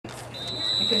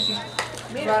because she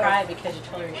made her cry because you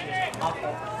told her she was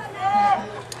awful.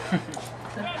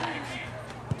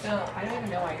 No, I don't even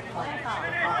know why you're playing.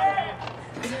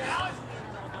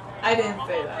 I didn't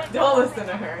say that. Don't listen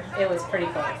to her. It was pretty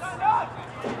close.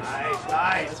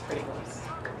 Nice. It was pretty close.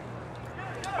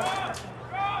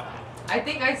 I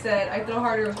think I said I throw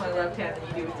harder with my left hand than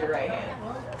you do with your right hand.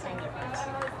 Well, same difference.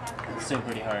 It's still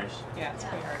pretty harsh. Yeah, it's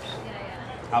pretty harsh.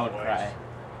 I would cry.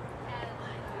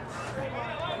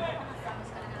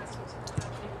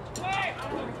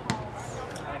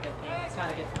 It's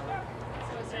not a good feeling.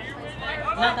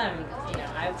 Not that I'm, you know,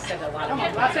 I've said a lot of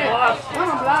things.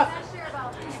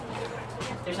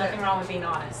 There's nothing wrong with being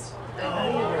honest. I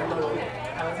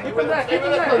think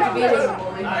Coach B was a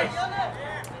bully.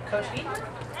 Coach B?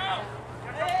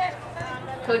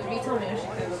 Coach B told me I should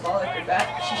throw the ball at your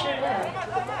back. She should have.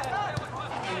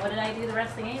 And what did I do the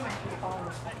rest of the game? I threw the ball in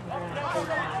the fucking ground. I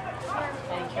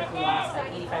didn't care if we lost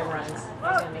like 85 runs. I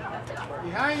was going to make that bitch work.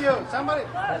 Behind you, somebody.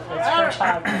 But it's her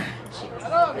child. She was a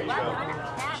child.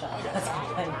 That's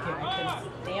what I couldn't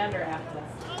stand her after that.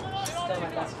 She's still my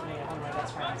best friend, one of my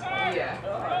best friends. Yeah.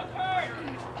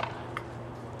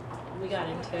 We got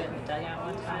into it in the dugout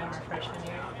one time our freshman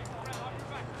year.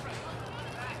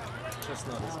 Just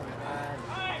not as Oh bad.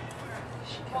 God.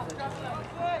 She comes up to me.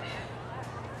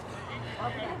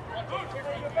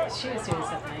 She was doing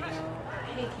something. I go,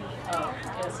 hey, can you, oh,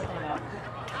 it was something about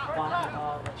walking the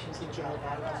ball, like she was doing really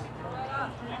bad at walking the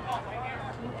ball.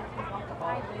 Can you walk the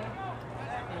ball today?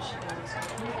 And she goes,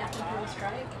 can you get me through a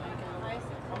strike?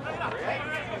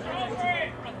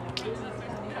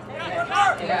 And I go,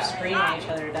 and we're screaming at each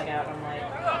other to dugout. I'm like,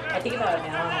 I think about it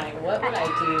now. I'm like, what would I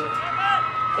do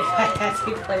if I had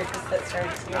two players that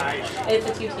started screaming? It's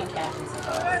the two team captains.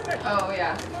 Oh,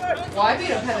 yeah. Well, I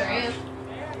beat up Heather Ann,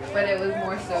 but it was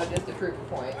more so just to prove a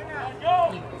point.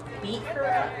 You beat her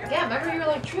up? Yeah, remember you were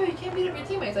like, True, you can't beat up your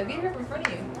teammates. I beat her up in front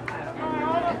of you. I don't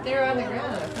know. If they were on the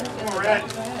ground, I punched her in the back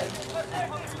of the head.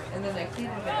 And then I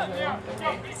cleaned it and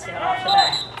then See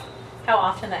how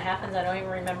often that happens? I don't even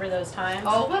remember those times.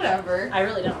 oh, whatever. I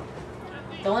really don't.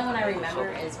 The only one I remember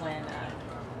is when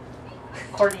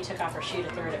Courtney took off her shoe to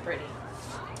throw it at Brittany.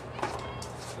 I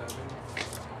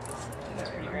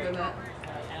don't remember that. I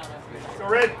don't know if you Go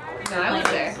red. No, I was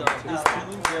there. Oh,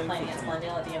 we were playing against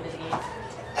Glendale at the end of the game.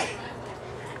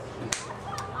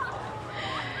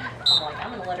 I'm like, I'm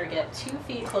going to let her get 2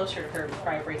 feet closer to her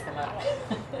before I break them up.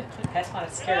 That's why I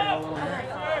scared her a little bit.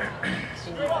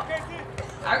 She knew that.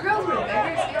 Our girls were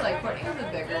bigger too. Like, Courtney was a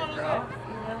bigger girl.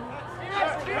 You know? I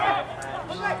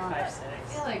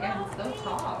feel like I'm so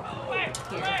tall.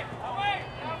 Here.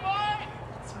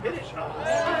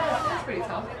 That's pretty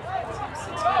tall.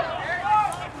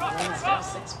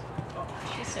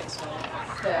 She's 6'1".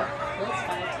 Yeah. Will's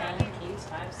 5'10". Q's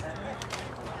 5'7".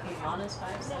 Ivana's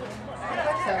 5'7".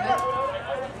 7.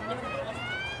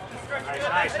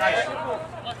 Nice. Yeah,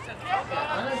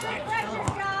 Anna's like,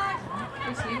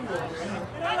 What's you doing?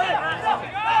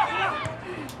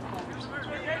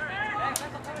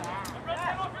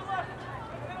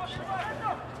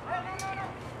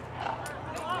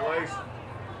 Boys.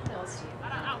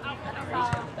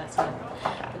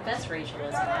 The best Rachel is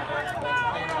in that was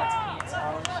playing against Phoenix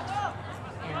College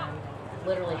and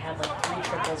literally had like 3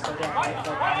 triples go down right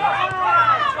foot.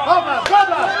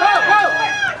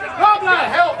 Go, blood,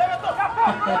 help!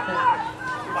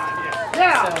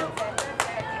 Yeah! So,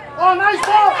 Oh, nice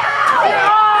ball!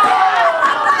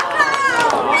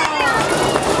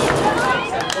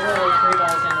 so literally 3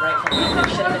 balls down the right foot. It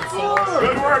should have been singles.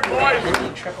 Good work, boys!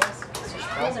 Triples. So she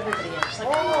throws everybody in. She's like,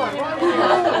 oh,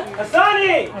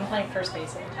 Asani! I'm playing first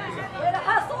base at the time. Way to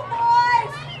hustle,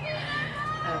 boys!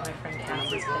 My friend Cass is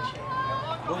pitching.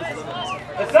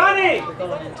 Asani! We're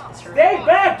going into the circle. Stay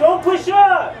back, don't push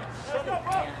up!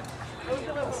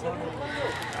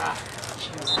 She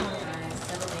goes, come on, guys,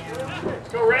 settle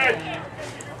down. Go red!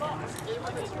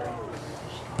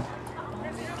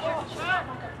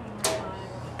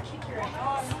 Keep your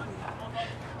ass.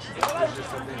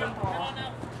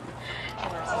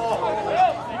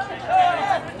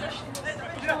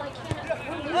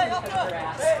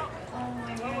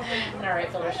 And our right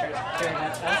fielder starts doing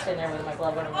that. I was sitting there with my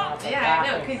glove under my mouth. Yeah, I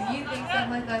know, because you think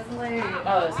something like that's hilarious.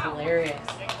 Oh, it was hilarious.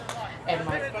 And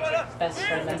my best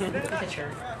friend, that's the pitcher,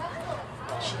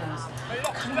 she goes,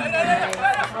 come on, guys,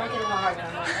 I'm probably getting a hard one.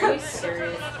 I'm like, are you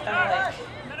serious?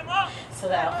 I'm like, so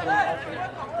the outfield after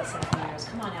the second year goes,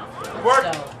 come on, outfield,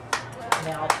 let's go. And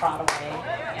they all trot away,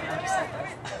 and I'm just like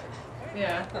this.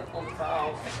 Yeah. It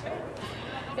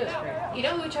was great. You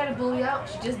know who tried to bully out?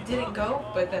 She just didn't go,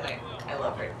 but then I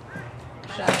love her.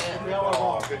 Cheyenne.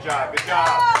 Oh, good job, good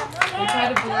job. They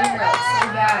tried to bully her out so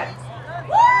bad.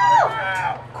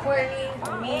 Woo!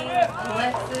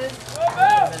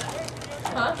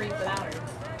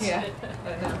 Yeah,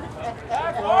 but no.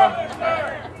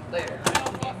 Later.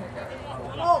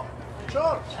 Oh,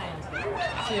 sure. Cheyenne's good.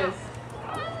 She is.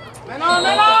 Man on,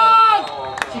 man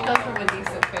on! She comes from a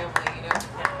decent family, you know?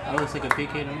 That looks like a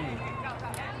PK to me.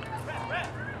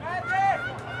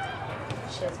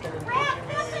 She has good Ref,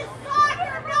 this engagement. is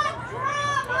soccer, not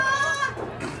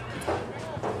drama!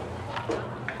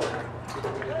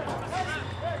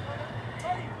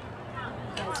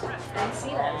 I see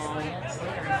that as Selena.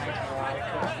 Selena reminds me a lot of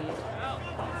Coach B.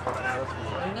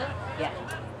 Selena? Yeah.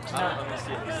 I don't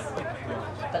understand.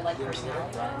 But like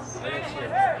personality-wise,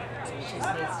 she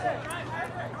just needs to.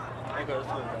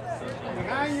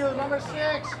 Behind you, number 6.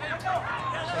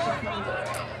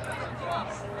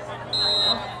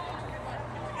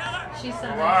 She's so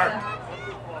Mark. nice.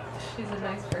 She's a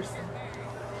nice person.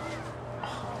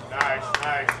 Nice,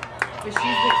 nice. But she's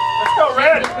the, Let's go, she's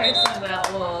Red. the person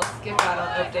that will skip out on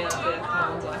up down if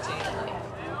mom's watching and like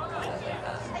stuff like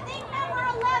that. I think number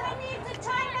 11 needs a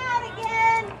timeout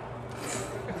again.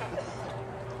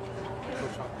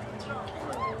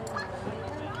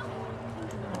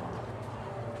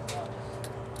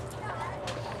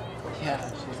 Yeah,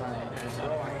 she's on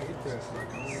it.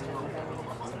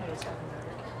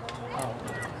 Oh.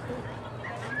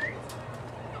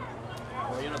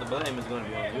 Well, you know the blame is going to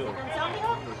be on you.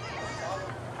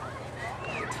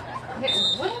 Hey,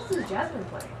 what else does Jasmine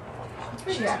play? She's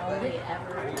pretty She's athletic. only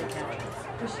ever the captain.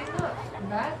 But she's not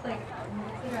bad, like,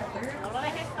 mostly at third.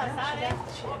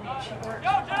 She worked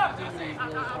really, really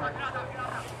hard. I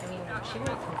mean, she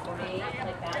went from 48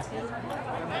 like bat speed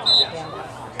down to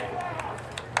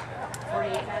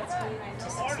 48 bat speed to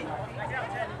 61. I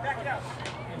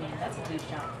mean, that's a huge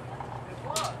jump.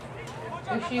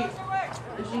 Is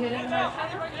she hitting hard?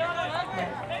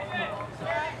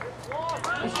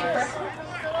 Is she freshman?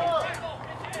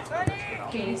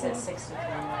 Katie's at 63 right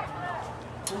now.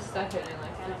 What's that hitting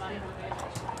like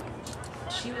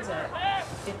 50? She was at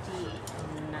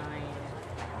 59,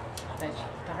 but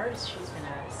the hardest she's been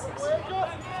at 60.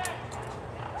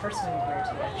 First swing here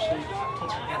too, she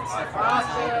takes her hand stuff on the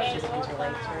side, but she doesn't use her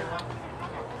legs very well.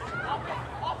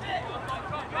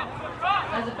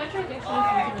 As a pitcher, I think she was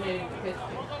intimidating to pitch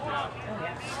too. Oh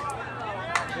yeah.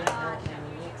 She doesn't know it, and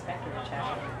we expect her to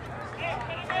chat.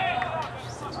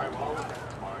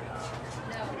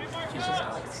 She's just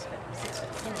like 6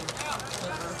 foot 10,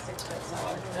 6 foot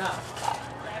solid. Yeah.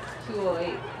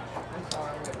 208. I saw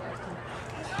her last time.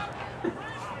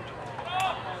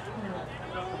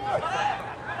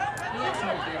 He has to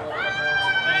be a little bit more.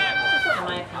 In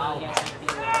my opinion, he has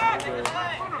to be a little bit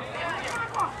more.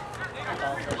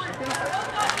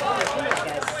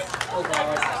 Guys,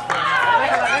 overall,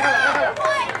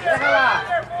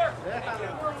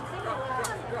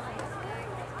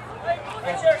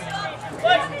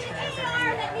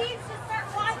 That needs to start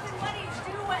watching what he's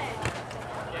doing.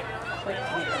 quick to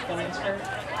get the feelings hurt.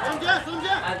 That's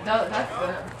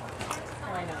good.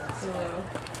 Oh, I know. So,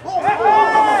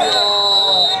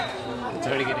 It's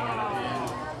already getting out of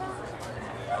hand.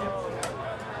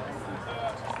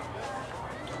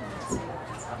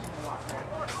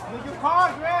 Move your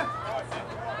cars, man.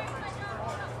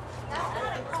 That's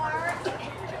not a card.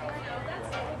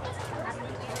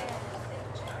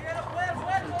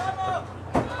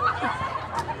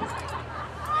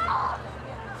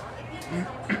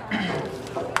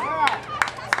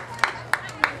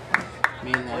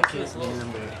 Me and that kid, me and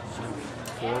number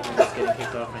 4 that's getting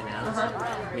kicked off right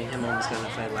now. Me and him almost got in a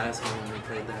fight last game when we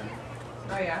played them.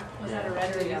 oh yeah. Was that a red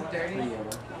or Pretty just dirty? yellow.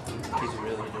 He's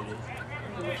really dirty.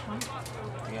 Which one?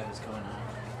 The guy that's going on.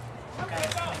 Okay.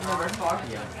 Number 4.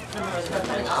 Yeah. Number the one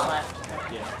that's left.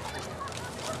 Yeah.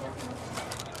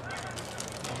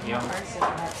 How Yeah. hard is it to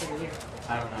have to do?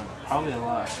 I don't know. Probably a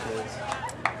lot because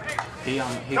he Come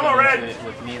on, got Red. into it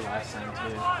with me last time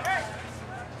too.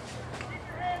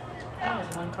 That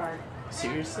was one card.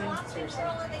 Seriously? Seriously.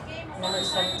 Number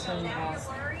 17 has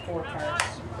 4 cards.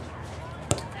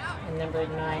 And number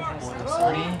 9 has What,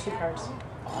 2 cards.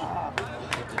 Oh.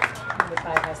 Number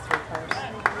 5 has 3 cards.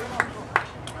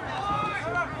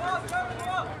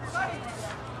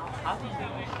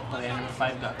 Oh yeah, number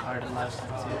 5 got carded last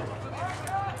time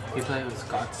too. He played with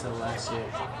Scottsdale last year.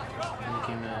 And he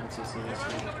came to MCC this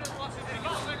year.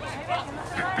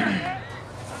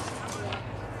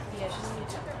 Yeah, just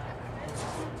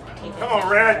keep it Come on, down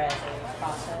Red. as a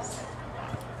process.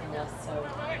 And just so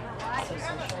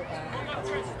social about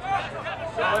it.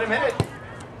 Let him hit it.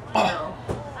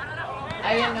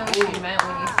 I didn't know what you meant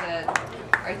when you said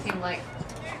our team like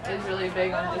is really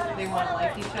big on just they want to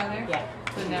like each other. Yeah.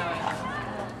 So now I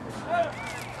know.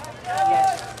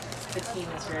 Yeah. The team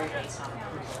is very based on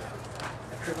approval.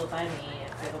 approval by me,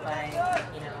 approval by,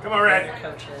 you know, Come on, Red. their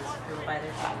coaches, approval by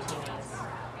their teammates.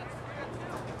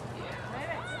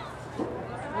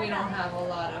 We don't have a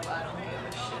lot of I don't give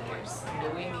a shitters,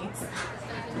 but we need some.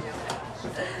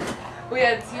 We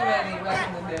had too many back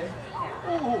in the day.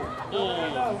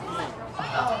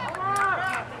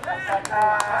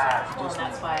 Well,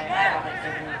 that's why I haven't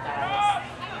given you guys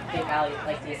the value,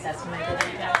 like the assessment I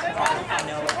did you guys, because I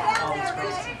know all these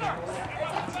girls can handle it.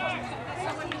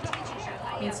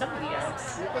 I mean, some of you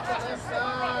guys.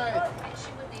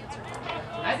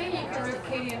 I think you can rip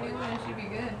Katie a new one and she'd be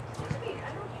good.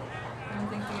 I don't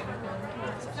think she get a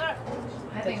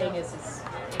The thing is if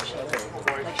she,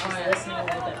 like, she's listening a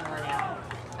little bit more now.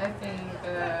 I think,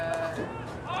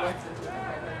 what's his name?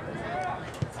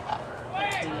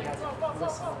 Like, she doesn't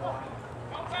listen a lot.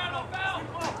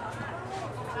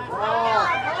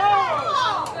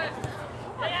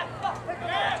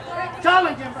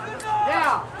 Challenge him.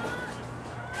 Yeah.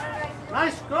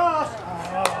 Nice cross.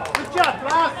 Good job,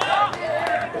 class.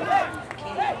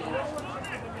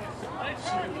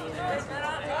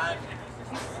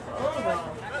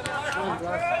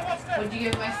 What'd you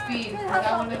give my speed? Was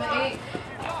that one of the 8?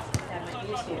 That might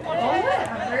be a 2. Oh,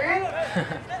 whatever.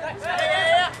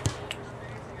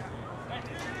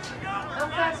 I'm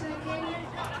faster than Katie.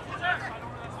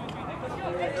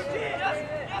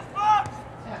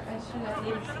 I should have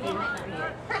used speed.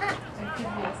 I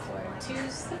could be a swear.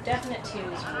 2s, definite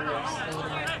 2s were worse.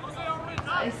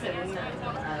 I said it.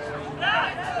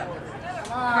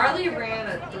 Carly ran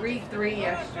a 3.3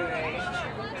 yesterday.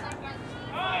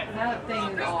 That thing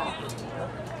is off.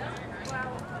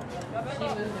 She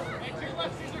moved them.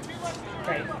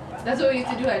 Right. That's what we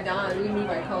used to do at Dawn. We moved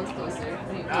our cones closer.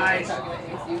 We were talking to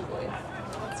ASU boys.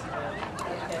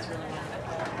 You guys really want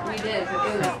that. We did, but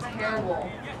it was terrible,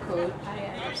 coach. I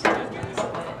understand this,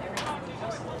 but everything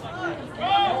was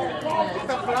just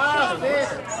Look at class, this.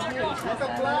 Look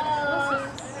at class.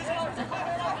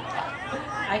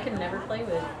 I could never play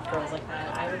with girls like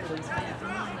that. I would lose my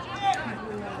effing mind.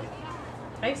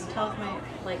 I used to tell my,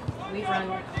 like, we'd run,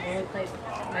 when we played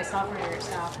my sophomore year at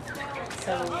South,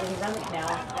 so when you run the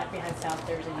canal, back behind South,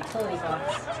 there's a utility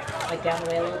box, like down the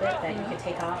way a little bit, that you can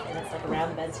take off, and it's like around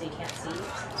the bed so you can't see.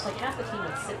 So like half the team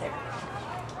would sit there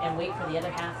and wait for the other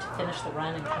half to finish the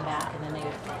run and come back, and then they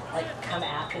would, like, come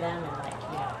after them and, like,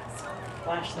 you know,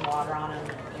 splash some water on them,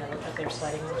 and, you know, look like they're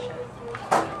sweating and shit.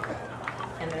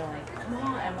 And they're like, come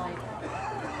on, I'm like,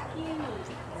 you.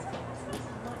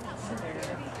 Sit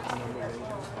there.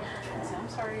 So I'm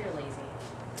sorry you're lazy.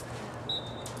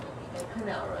 The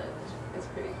canal run is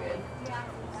pretty good.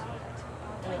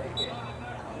 I like it.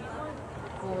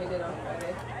 When we did on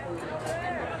Friday, we did on Friday.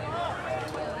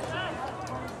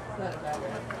 Not a bad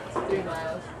run. It's 3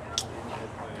 miles.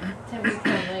 10 weeks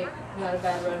on like not a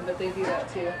bad run, but they do that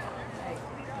too. I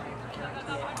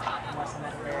guarantee it, unless I'm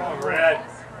at a very Oh, Red.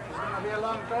 It's gonna be a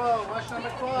long throw. Watch number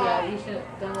 12. Yeah, you should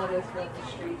don't let us run the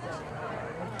streets on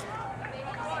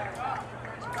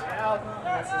And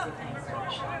this is the thing about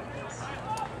the shot is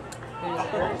who's it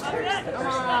hurts? It hurts the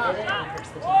person that did it and it hurts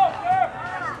the team.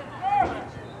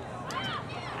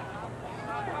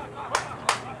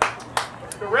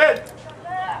 Go Red. I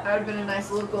would have been a nice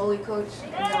little goalie coach.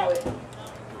 You know it.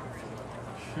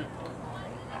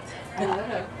 I would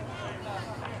have.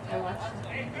 I watched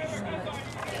it.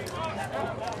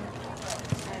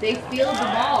 They field the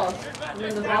ball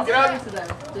when the ball's coming to them,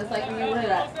 just like when you would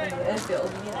at in the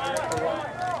infield.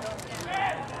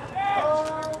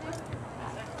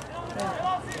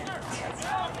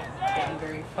 Getting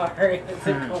very far as a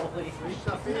goalie. Reach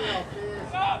the field, please.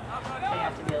 They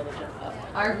have to be able to jump up.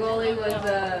 Our goalie was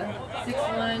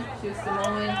 6'1", she was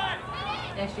Samoan,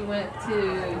 and she went to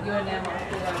UNM on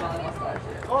full volleyball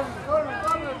scholarship. Corner.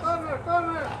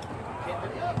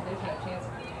 There's no chance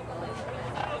of being a goalie.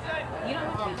 You don't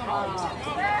have to be tall, you just have to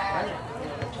be athletic. You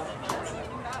know, the jump shots.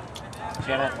 She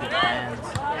had to have good hands.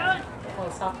 Well,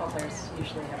 softball players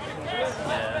usually have their hands. So.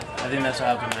 Yeah, I think that's what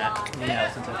happened at me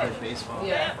since I played baseball.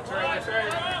 Yeah.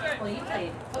 Well, you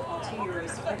played football 2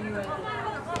 years. What do you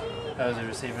I was a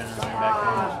receiver and a running back.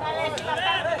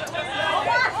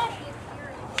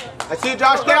 I see you,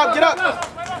 Josh. Get up, get up.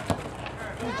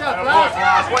 Good job,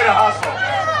 class. Way to hustle.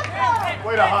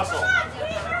 Way to hustle.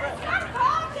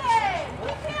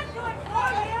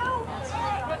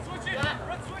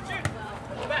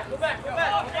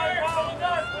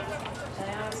 And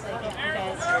I honestly think you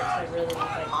guys start to really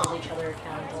like hold each other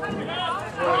accountable and really try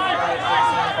to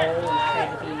focus on a goal and try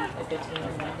to be a good team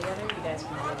and win together. You guys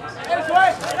can really do something. But I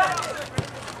like that.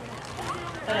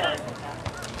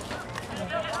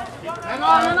 Hang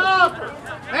on.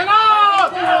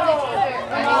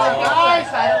 I need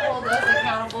to hold us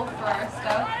accountable for our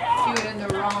stuff.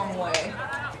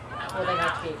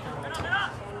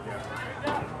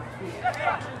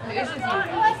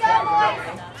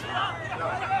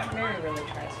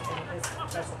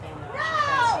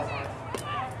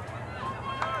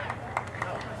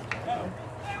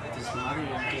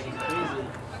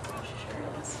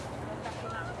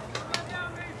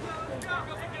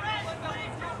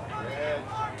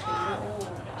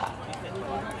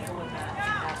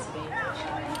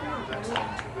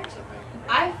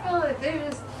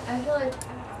 like,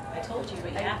 I told you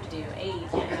what you have to do. A, you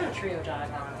can't have a trio jog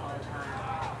on all the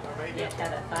time. You have to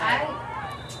have a 5.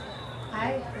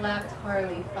 I lapped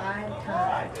Harley 5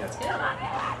 times. That's good.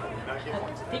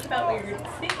 Think about what you're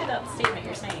thinking about the statement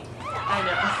you're saying. I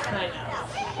know.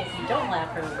 If you don't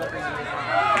lap her, what are you doing?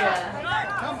 Yeah.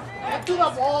 Get to the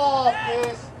ball,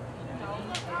 please.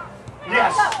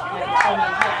 Yes. Like, I mean, hey, I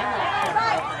lapped her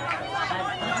 5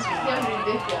 times. It's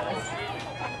ridiculous.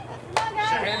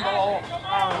 Handball.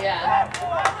 Yeah.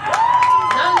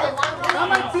 None of the long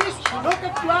Come on, please. Look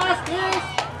at glass, please.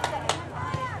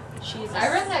 She's I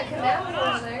run that canal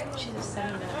over there. She's a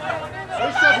 7-minute ride.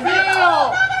 It's the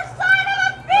field.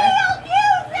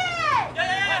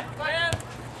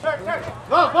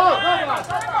 Go, Blast.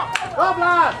 Go,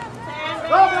 Blast.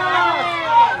 Go, Blast.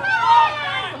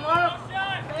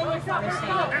 I'm just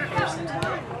saying in comparison to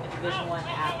like a Division I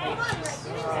athlete,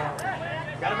 she's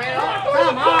average. Got a man on.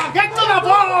 Come on, get to the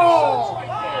ball.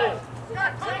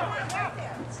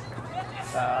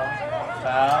 Foul.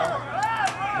 Foul.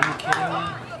 Are you kidding me?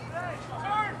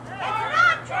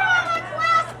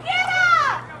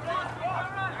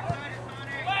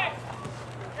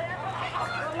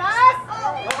 Blast,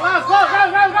 go.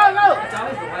 It's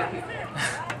always the white people.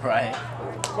 Right.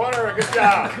 Corner, good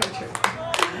job.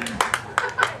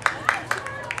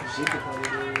 She could probably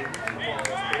do it.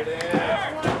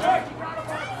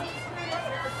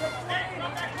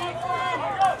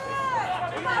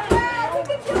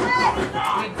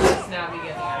 We'd just now be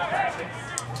getting out of practice.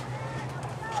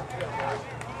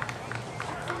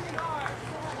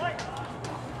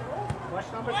 Watch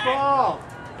number 12.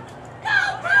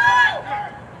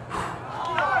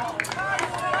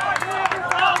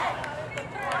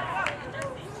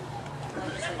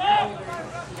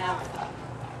 You have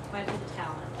quite a bit of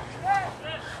talent.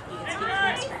 You can speak from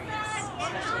experience,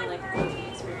 especially like coaching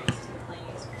experience and playing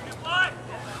experience.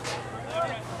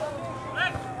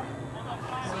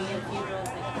 So you get a few girls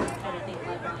that kind of think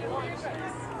like when they do these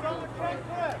things.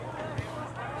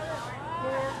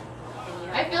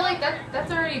 I feel like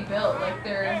that's already built. Like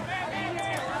their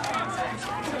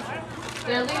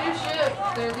leadership,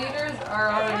 their leaders are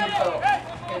already built.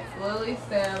 It's Lily,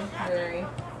 Sam, Mary,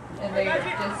 and they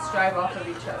just strive off of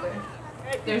each other.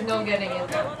 There's no getting in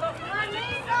them.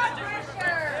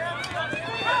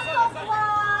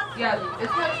 Yeah,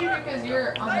 it's not true because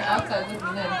you're on the outside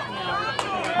looking in.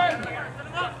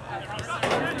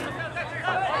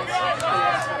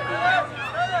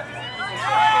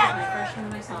 My freshman,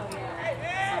 my sophomore.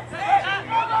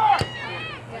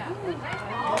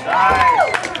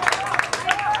 Nice.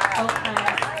 Both kind of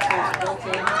built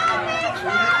in and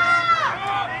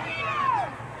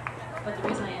but the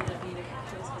reason I ended up being a coach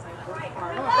was because I worked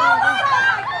hard.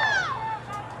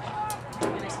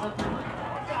 And I spoke my mind.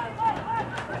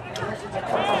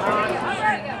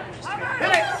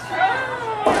 Hit it.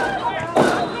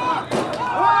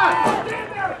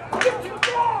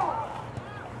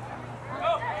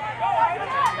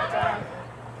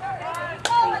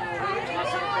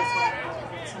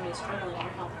 Somebody's struggling,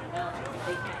 you're helping them out. If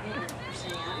they can't hit it, you're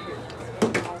saying after them.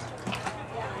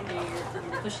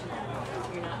 You're pushing them.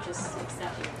 You're not just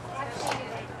accepting.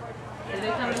 Did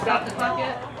they come to stop the clock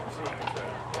yet?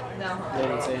 No. They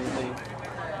didn't say anything.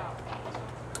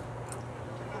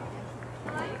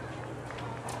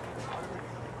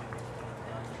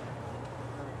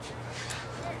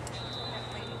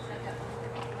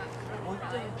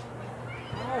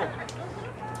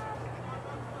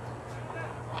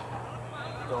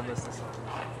 Don't miss this one.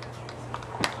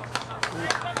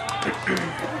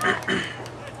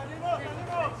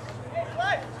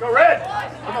 Go, Red.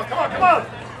 Come on.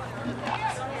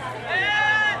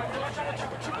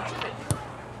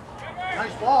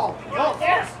 Nice ball. Go.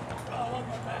 Yes.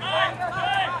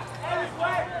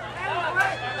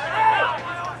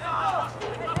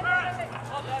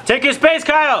 Take your space,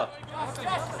 Kyle.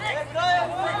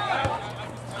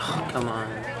 Come on.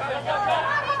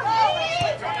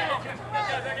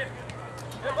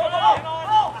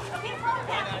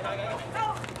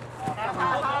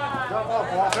 Go, ball.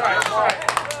 It's all right.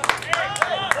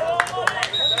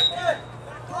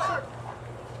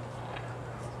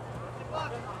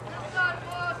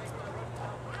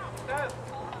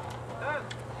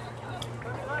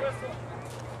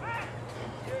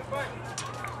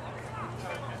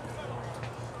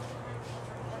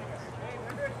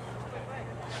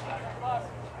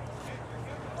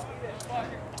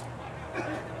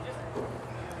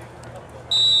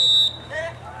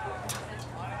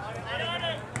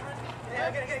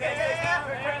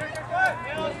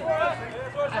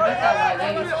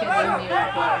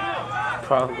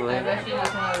 Probably. I bet she was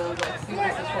one of those like super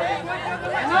supportive moms.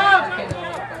 Like, her kid don't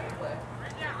want to fucking play.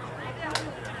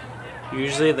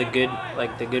 Usually the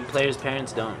good players'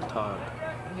 parents don't talk.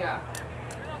 Yeah.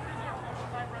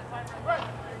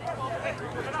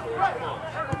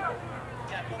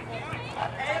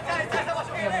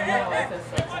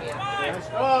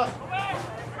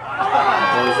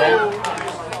 What was that?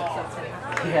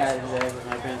 Yeah, exactly.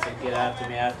 My parents would get after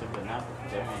me after, but not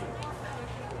before me.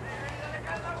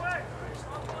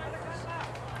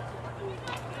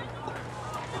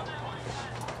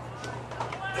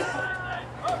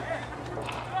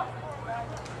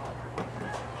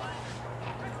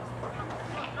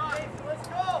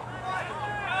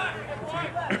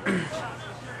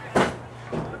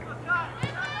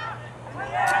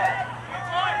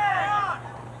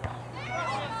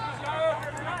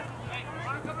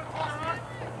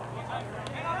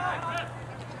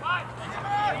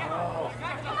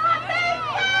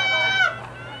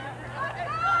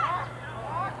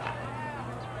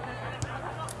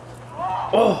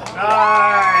 Oh!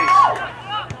 Nice!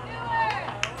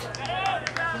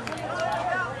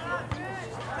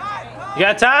 You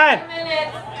got time?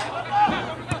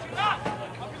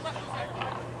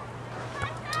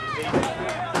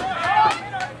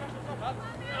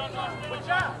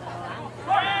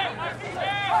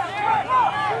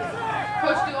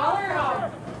 Coach, do all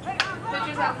our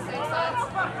pitchers have the same size?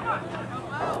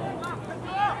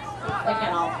 They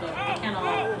can't all do the same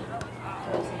pitches.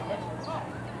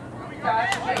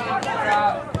 Gosh,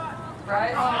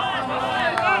 right?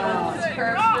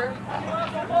 Curvester.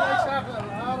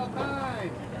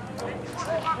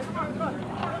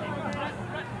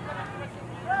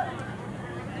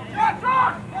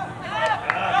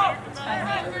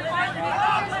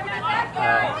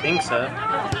 I think so.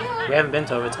 We haven't been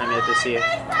to overtime yet this year.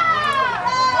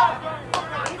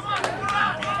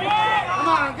 Come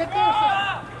on, get this!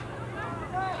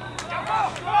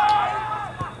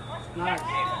 Nice.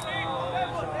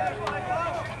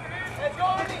 Let's go,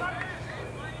 Andy!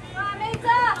 Come on,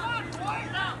 Mesa!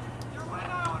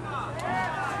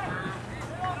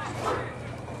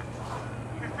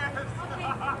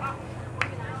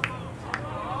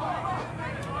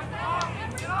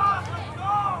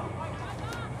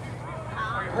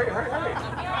 Hurry, hurry, hurry!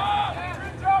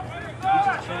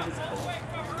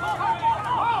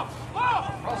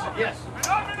 Yes.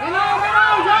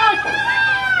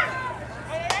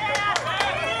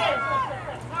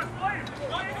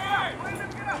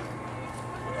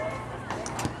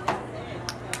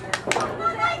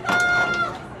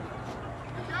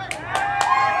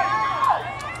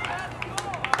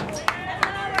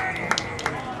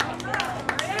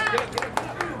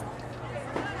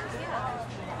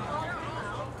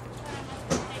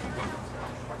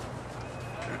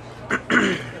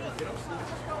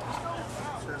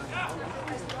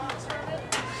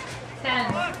 Ten,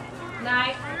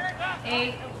 9,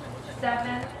 8,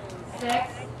 7,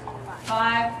 6,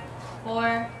 5,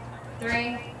 4,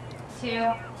 3,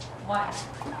 2,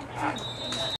 1.